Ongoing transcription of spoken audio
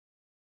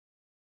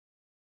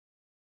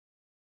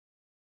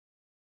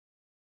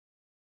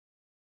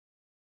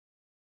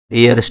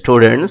Dear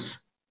students,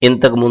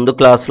 ఇంతకు ముందు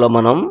క్లాస్లో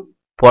మనం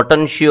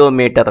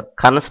పొటెన్షియోమీటర్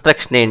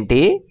కన్స్ట్రక్షన్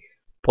ఏంటి,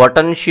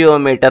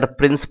 పొటెన్షియోమీటర్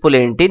ప్రిన్సిపల్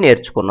ఏంటి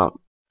నేర్చుకున్నాం.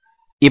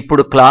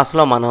 ఇప్పుడు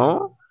క్లాస్లో మనం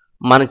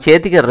మన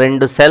చేతికి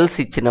రెండు సెల్స్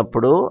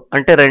ఇచ్చినప్పుడు,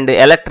 అంటే రెండు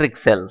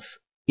ఎలక్ట్రిక్ సెల్స్,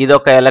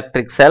 ఇదొక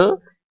ఎలక్ట్రిక్ సెల్,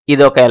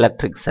 ఇదొక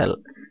ఎలక్ట్రిక్ సెల్,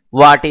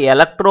 వాటి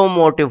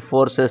ఎలక్ట్రోమోటివ్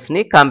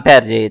ఫోర్సెస్ని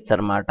కంపేర్ చేయొచ్చు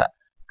అనమాట.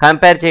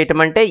 కంపేర్ చేయటం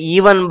అంటే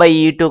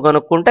E1/E2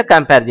 కనుక్కుంటే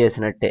కంపేర్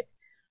చేసినట్టే.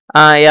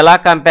 ఎలా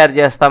కంపేర్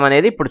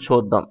చేస్తామనేది ఇప్పుడు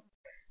చూద్దాం.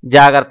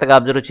 జాగ్రత్తగా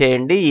అబ్జర్వ్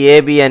చేయండి.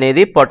 ఏబి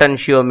అనేది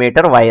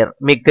పొటెన్షియోమీటర్ వైర్,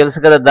 మీకు తెలుసు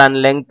కదా, దాని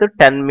లెంగ్త్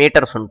 10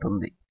 మీటర్స్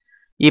ఉంటుంది.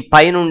 ఈ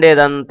పైన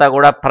ఉండేదంతా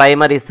కూడా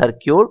ప్రైమరీ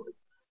సర్క్యూట్,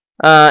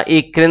 ఈ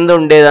క్రింద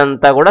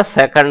ఉండేదంతా కూడా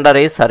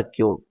సెకండరీ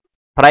సర్క్యూట్.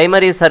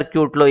 ప్రైమరీ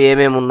సర్క్యూట్లో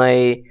ఏమేమి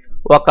ఉన్నాయి?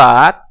 ఒక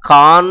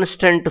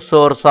కాన్స్టెంట్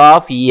సోర్స్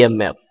ఆఫ్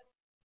ఈఎంఎఫ్,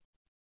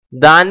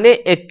 దాన్ని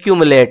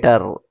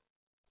ఎక్యుములేటర్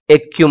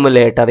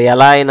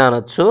ఎలా అయినా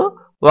అనొచ్చు.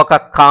 ఒక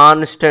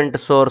కాన్స్టెంట్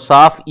సోర్స్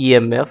ఆఫ్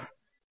ఈఎంఎఫ్.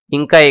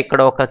 ఇంకా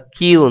ఇక్కడ ఒక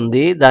కీ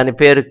ఉంది, దాని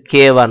పేరు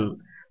K1,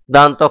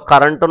 దాంతో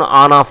కరెంటును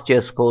ఆన్ ఆఫ్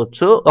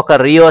చేసుకోవచ్చు. ఒక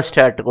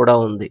రియోస్టాట్ కూడా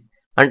ఉంది,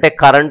 అంటే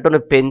కరెంటును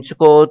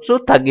పెంచుకోవచ్చు,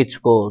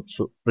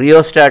 తగ్గించుకోవచ్చు.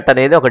 రియోస్టాట్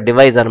అనేది ఒక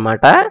డివైస్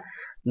అనమాట,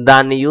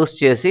 దాన్ని యూస్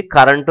చేసి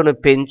కరెంటును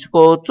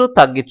పెంచుకోవచ్చు,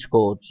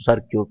 తగ్గించుకోవచ్చు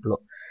సర్క్యూట్లో.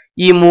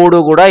 ఈ మూడు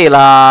కూడా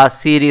ఇలా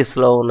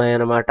సిరీస్లో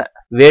ఉన్నాయన్నమాట.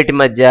 వేటి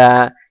మధ్య?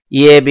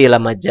 ఏబీల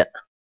మధ్య.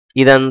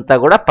 ఇదంతా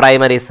కూడా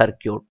ప్రైమరీ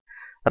సర్క్యూట్,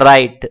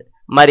 రైట్.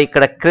 మరి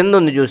ఇక్కడ క్రింద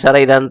ఉంది చూసారా,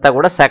 ఇదంతా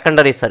కూడా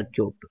సెకండరీ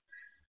సర్క్యూట్.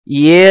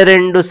 ఏ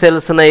రెండు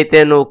సెల్స్నైతే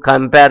నువ్వు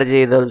కంపేర్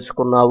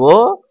చేయదలుచుకున్నావో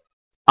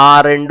ఆ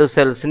రెండు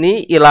సెల్స్ని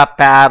ఇలా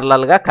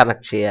ప్యారలల్గా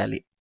కనెక్ట్ చేయాలి.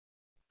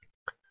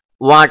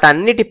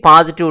 వాటన్నిటి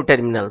పాజిటివ్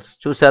టెర్మినల్స్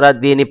చూసారా,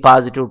 దీని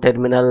పాజిటివ్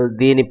టెర్మినల్,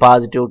 దీని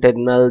పాజిటివ్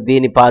టెర్మినల్,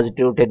 దీని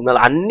పాజిటివ్ టెర్మినల్,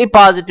 అన్ని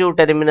పాజిటివ్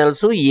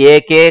టెర్మినల్స్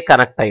ఏకే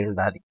కనెక్ట్ అయి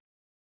ఉండాలి.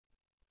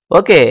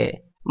 ఓకే,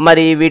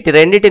 మరి వీటి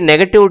రెండిటి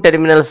నెగటివ్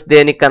టెర్మినల్స్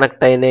దేనికి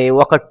కనెక్ట్ అయినాయి?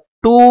 ఒక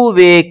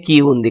 2-వే కీ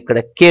ఉంది ఇక్కడ,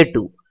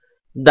 K2,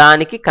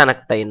 దానికి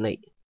కనెక్ట్ అయినాయి.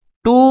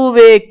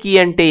 2-వే కీ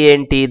అంటే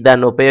ఏంటి?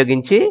 దాన్ని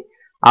ఉపయోగించి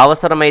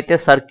అవసరమైతే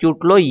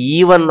సర్క్యూట్లో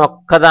E1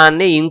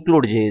 ఒక్కదాన్నే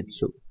ఇంక్లూడ్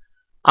చేయొచ్చు.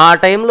 ఆ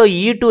టైంలో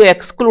E2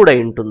 ఎక్స్క్లూడ్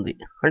అయి ఉంటుంది,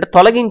 అంటే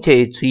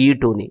తొలగించేయచ్చు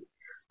E2ని.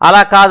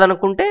 అలా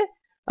కాదనుకుంటే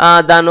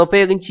దాన్ని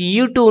ఉపయోగించి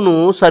E2ను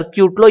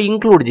సర్క్యూట్లో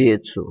ఇంక్లూడ్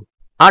చేయొచ్చు.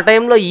 ఆ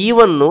టైంలో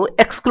E1ను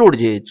ఎక్స్క్లూడ్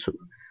చేయొచ్చు.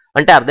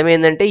 అంటే అర్థం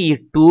ఏంటంటే, ఈ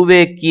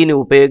 2-వే కీని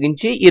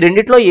ఉపయోగించి ఈ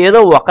రెండిట్లో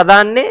ఏదో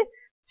ఒకదాన్నే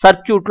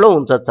సర్క్యూట్లో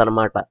ఉంచవచ్చు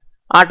అనమాట.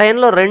 ఆ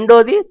టైంలో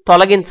రెండోది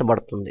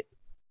తొలగించబడుతుంది.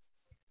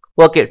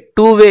 ఓకే,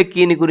 2-వే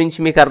కీని గురించి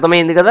మీకు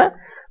అర్థమైంది కదా.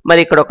 మరి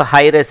ఇక్కడ ఒక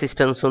హై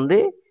రెసిస్టెన్స్ ఉంది,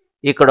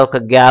 ఇక్కడ ఒక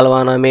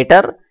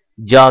గ్యాల్వానోమీటర్,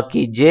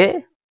 జాకీ జే,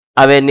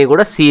 అవన్నీ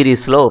కూడా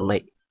సిరీస్లో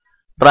ఉన్నాయి,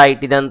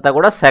 రైట్. ఇదంతా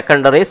కూడా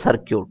సెకండరీ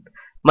సర్క్యూట్.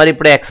 మరి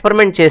ఇప్పుడు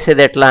ఎక్స్పెరిమెంట్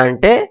చేసేది ఎట్లా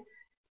అంటే,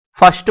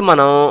 ఫస్ట్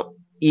మనం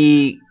ఈ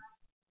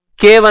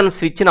K1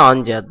 స్విచ్ని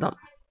ఆన్ చేద్దాం.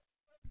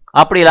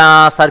 అప్పుడు ఇలా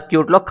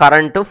సర్క్యూట్లో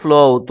కరెంటు ఫ్లో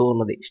అవుతూ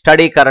ఉన్నది,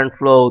 స్టడీ కరెంట్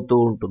ఫ్లో అవుతూ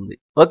ఉంటుంది.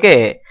 ఓకే,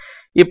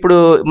 ఇప్పుడు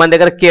మన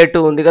దగ్గర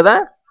K2 ఉంది కదా,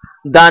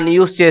 దాన్ని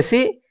యూస్ చేసి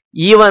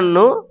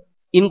E1ను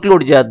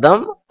ఇంక్లూడ్ చేద్దాం.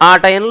 ఆ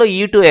టైంలో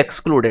E2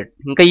 ఎక్స్క్లూడెడ్,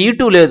 ఇంకా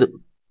E2 లేదు,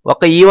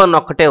 ఒక E1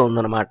 ఒక్కటే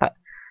ఉందన్నమాట,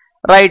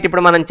 రైట్.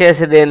 ఇప్పుడు మనం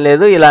చేసేది ఏం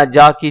లేదు, ఇలా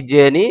జాకీ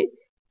జేని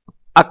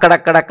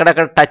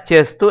అక్కడక్కడ టచ్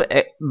చేస్తూ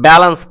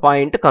బ్యాలెన్స్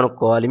పాయింట్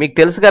కనుక్కోవాలి. మీకు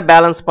తెలుసుగా,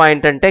 బ్యాలెన్స్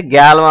పాయింట్ అంటే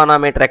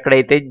గ్యాల్వానోమీటర్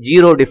ఎక్కడైతే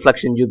జీరో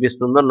డిఫ్లెక్షన్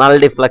చూపిస్తుందో, నల్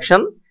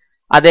డిఫ్లెక్షన్,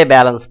 అదే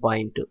బ్యాలెన్స్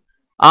పాయింట్.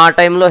 ఆ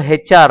టైంలో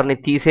హెచ్ఆర్ని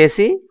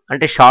తీసేసి,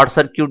 అంటే షార్ట్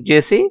సర్క్యూట్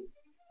చేసి,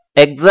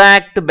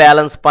 ఎగ్జాక్ట్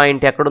బ్యాలెన్స్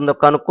పాయింట్ ఎక్కడుందో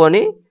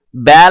కనుక్కొని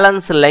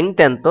బ్యాలెన్స్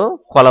లెంగ్త్ ఎంతో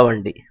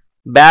కొలవండి.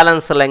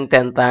 బ్యాలెన్స్ లెంగ్త్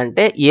ఎంత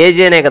అంటే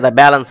ఏజేనే కదా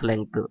బ్యాలెన్స్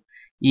లెంగ్త్,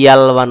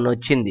 L1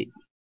 వచ్చింది.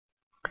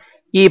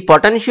 ఈ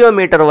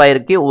పొటెన్షియోమీటర్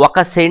వైర్కి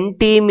 1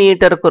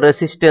 సెంటీమీటర్కు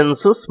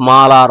రెసిస్టెన్స్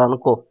స్మాల్ ఆర్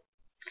అనుకో.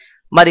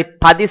 మరి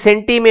 10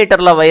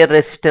 సెంటీమీటర్ల వైర్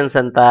రెసిస్టెన్స్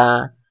ఎంత?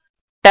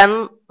 10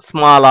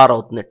 స్మాల్ ఆర్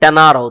అవుతుంది,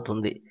 10R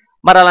అవుతుంది.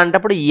 మరి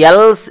అలాంటప్పుడు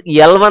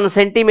L1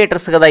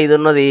 సెంటీమీటర్స్ కదా ఇది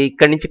ఉన్నది,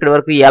 ఇక్కడి నుంచి ఇక్కడి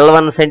వరకు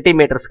L1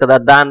 సెంటీమీటర్స్ కదా,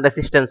 దాని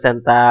రెసిస్టెన్స్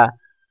ఎంత?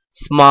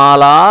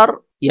 Small are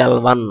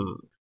L1.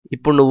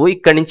 ఇప్పుడు నువ్వు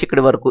ఇక్కడి నుంచి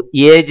ఇక్కడి వరకు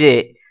ఏజే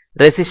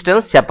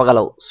రెసిస్టెన్స్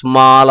చెప్పగలవు,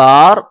 స్మాల్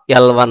ఆర్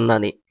L1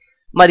 అని.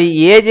 మరి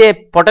ఏజే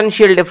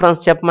పొటెన్షియల్ డిఫరెన్స్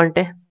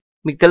చెప్పమంటే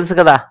మీకు తెలుసు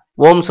కదా,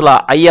 ఓమ్స్ లా,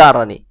 IR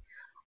అని.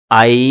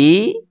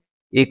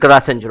 ఇక్కడ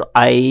రాసాను చూడు,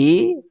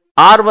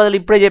 IR బదులు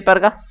ఇప్పుడే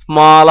చెప్పారుగా,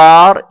 స్మాల్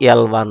ఆర్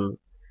L1.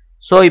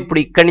 సో ఇప్పుడు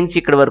ఇక్కడి నుంచి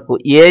ఇక్కడి వరకు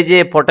ఏజే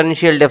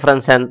పొటెన్షియల్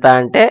డిఫరెన్స్ ఎంత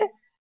అంటే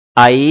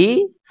I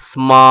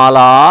స్మాల్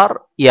ఆర్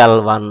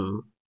L1.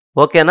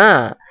 ఓకేనా?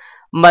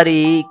 మరి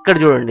ఇక్కడ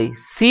చూడండి,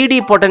 CD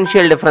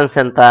పొటెన్షియల్ డిఫరెన్స్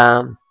ఎంత?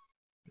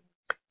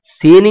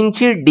 C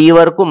నుంచి D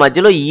వరకు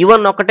మధ్యలో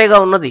E1 ఒక్కటేగా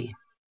ఉన్నది,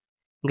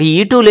 ఇంకా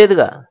E2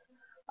 లేదుగా.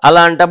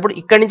 అలాంటప్పుడు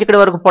ఇక్కడి నుంచి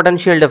ఇక్కడి వరకు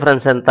పొటెన్షియల్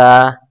డిఫరెన్స్ ఎంత?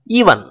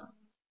 E1.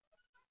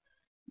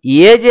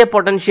 ఏజే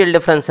పొటెన్షియల్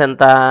డిఫరెన్స్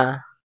ఎంత?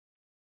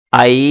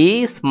 I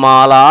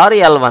small are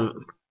L1.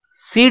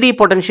 CD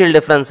potential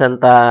difference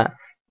ఎంత?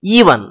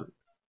 E1.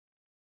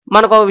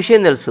 మనకు ఒక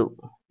విషయం తెలుసు,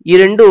 ఈ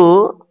రెండు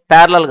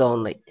ప్యారలల్గా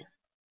ఉన్నాయి.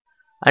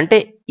 అంటే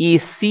ఈ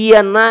సి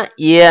అన్న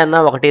ఏ అన్న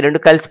ఒకటి, రెండు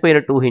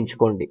కలిసిపోయినట్టు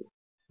ఊహించుకోండి.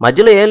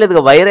 మధ్యలో ఏం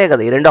లేదు, వైరే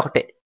కదా, ఈ రెండు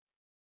ఒకటే.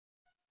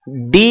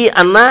 డి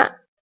అన్న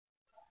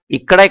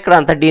ఇక్కడ ఇక్కడ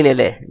అంత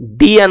డీనేలే,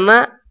 డి అన్న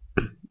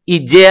ఈ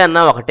జే అన్న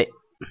ఒకటే,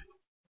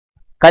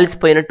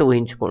 కలిసిపోయినట్టు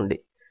ఊహించుకోండి.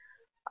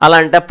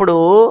 అలాంటప్పుడు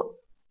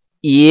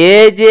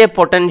ఏజే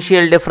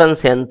పొటెన్షియల్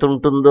డిఫరెన్స్ ఎంత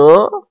ఉంటుందో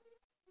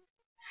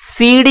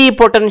సిడి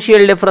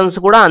పొటెన్షియల్ డిఫరెన్స్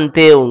కూడా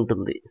అంతే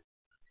ఉంటుంది.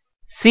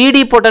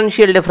 సిడి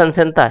పొటెన్షియల్ డిఫరెన్స్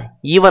ఎంత?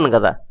 ఈవన్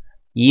కదా.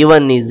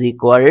 ఈవన్ ఈజ్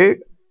ఈక్వల్,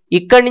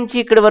 ఇక్కడి నుంచి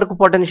ఇక్కడి వరకు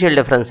పొటెన్షియల్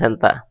డిఫరెన్స్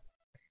ఎంత?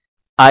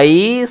 I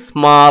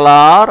small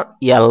are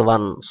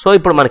ఎల్1. సో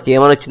ఇప్పుడు మనకి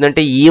ఏమని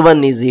వచ్చిందంటే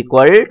even is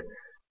equal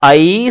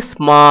I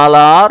small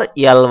are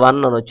ఎల్1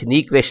 అని వచ్చింది,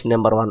 ఈక్వేషన్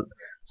నెంబర్ 1.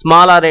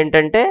 స్మాల్ ఆర్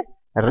ఏంటంటే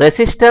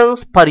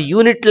resistance per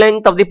unit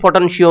length of the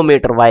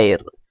potentiometer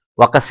wire.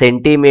 1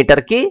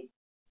 సెంటీమీటర్కి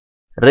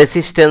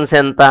resistance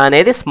ఎంత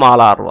అనేది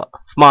స్మాల్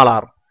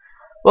ఆర్.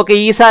 ఓకే,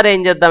 ఈసారి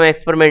ఏం చేద్దాం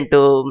ఎక్స్పెరిమెంటు?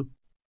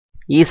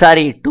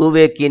 ఈసారి ఈ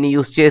 2-వే కీని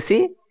యూస్ చేసి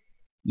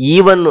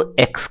ఈవన్ను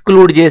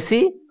ఎక్స్క్లూడ్ చేసి,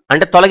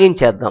 అంటే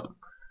తొలగించేద్దాం.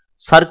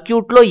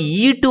 సర్క్యూట్లో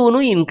E2ను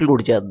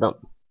ఇంక్లూడ్ చేద్దాం.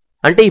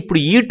 అంటే ఇప్పుడు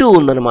E2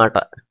 ఉందన్నమాట.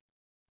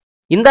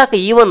 ఇందాక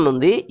E1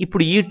 ఉంది,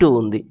 ఇప్పుడు E2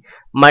 ఉంది.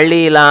 మళ్ళీ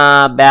ఇలా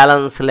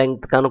బ్యాలెన్స్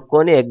లెంగ్త్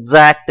కనుక్కొని,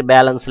 ఎగ్జాక్ట్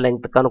బ్యాలెన్స్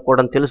లెంగ్త్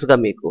కనుక్కోవడం తెలుసుగా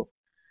మీకు.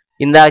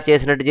 ఇందాక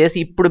చేసినట్టు చేసి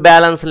ఇప్పుడు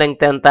బ్యాలెన్స్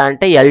లెంగ్త్ ఎంత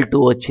అంటే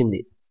L2 వచ్చింది.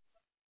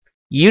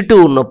 E2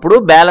 ఉన్నప్పుడు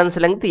బ్యాలెన్స్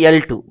లెంగ్త్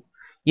L2,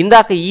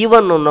 ఇందాక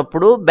E1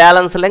 ఉన్నప్పుడు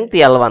బ్యాలెన్స్ లెంగ్త్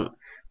L1.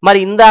 మరి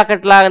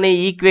ఇందాకట్లాగానే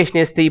ఈక్వేషన్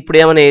వేస్తే ఇప్పుడు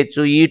ఏమని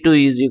వేయచ్చు? E2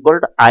 is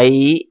equal to I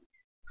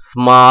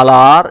small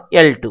are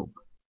L2.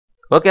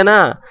 ఓకేనా?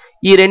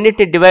 ఈ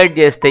రెండింటిని డివైడ్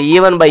చేస్తే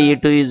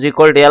E1/E2 is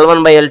equal to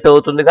L1/L2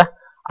 అవుతుందిగా.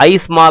 I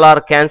small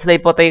are cancel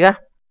అయిపోతాయిగా.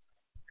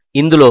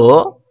 ఇందులో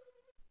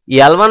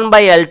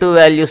L1/L2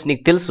 వాల్యూస్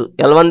నీకు తెలుసు.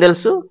 L1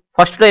 తెలుసు,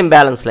 first time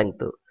balance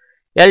length.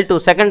 L2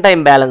 second time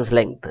balance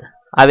length.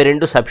 అవి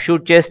రెండు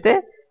సబ్స్టిట్యూట్ చేస్తే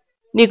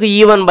నీకు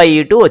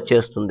E1/E2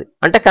 వచ్చేస్తుంది.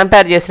 అంటే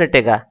కంపేర్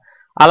చేసినట్టేగా.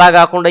 అలా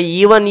కాకుండా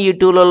E1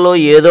 E2లలో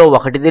ఏదో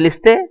ఒకటి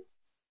తెలిస్తే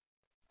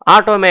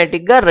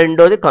ఆటోమేటిక్గా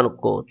రెండోది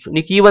కనుక్కోవచ్చు.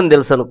 నీకు E1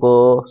 తెలుసు అనుకో,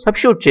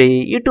 సబ్స్టిట్యూట్ చేయి,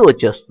 E2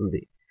 వచ్చేస్తుంది.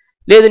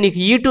 లేదు నీకు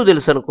E2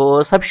 తెలుసు అనుకో,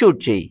 సబ్స్టిట్యూట్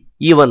చేయి,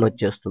 E1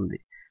 వచ్చేస్తుంది.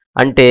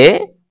 అంటే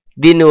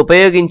దీన్ని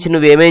ఉపయోగించి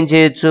నువ్వేమేం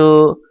చేయొచ్చు?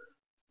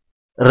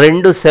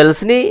 రెండు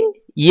సెల్స్ని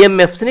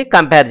ఈఎంఎఫ్స్ని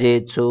కంపేర్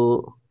చేయొచ్చు.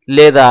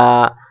 లేదా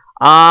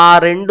ఆ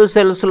రెండు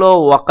సెల్స్లో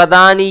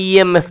ఒకదాని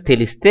ఈఎంఎఫ్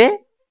తెలిస్తే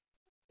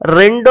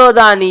రెండో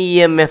దాని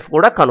ఈఎంఎఫ్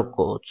కూడా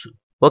కనుక్కోవచ్చు.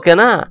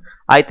 ఓకేనా?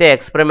 అయితే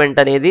ఎక్స్పెరిమెంట్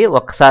అనేది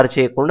ఒక్కసారి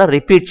చేయకుండా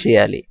రిపీట్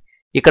చేయాలి.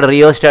 ఇక్కడ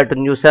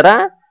రియోస్టాట్ని చూసారా?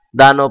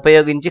 దాన్ని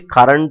ఉపయోగించి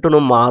కరెంటును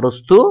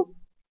మారుస్తూ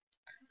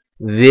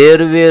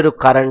వేరువేరు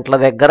కరెంట్ల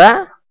దగ్గర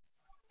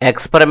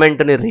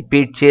ఎక్స్పెరిమెంట్ని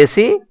రిపీట్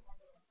చేసి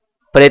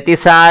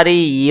ప్రతిసారి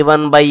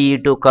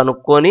E1/E2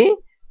 కనుక్కొని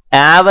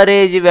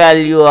యావరేజ్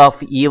వాల్యూ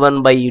ఆఫ్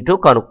E1/E2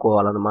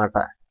 కనుక్కోవాలన్నమాట.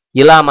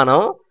 ఇలా మనం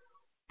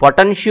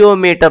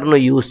పొటెన్షియోమీటర్ను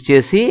యూస్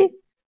చేసి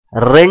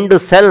రెండు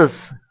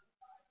సెల్స్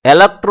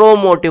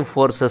ఎలక్ట్రోమోటివ్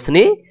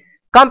ఫోర్సెస్ని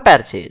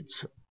కంపేర్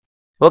చేయొచ్చు.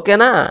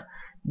 ఓకేనా?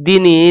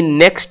 దీని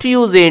నెక్స్ట్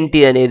యూజ్ ఏంటి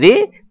అనేది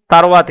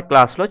తర్వాతి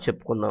క్లాస్లో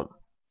చెప్పుకుందాం.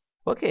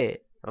 Okay,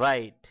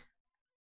 right.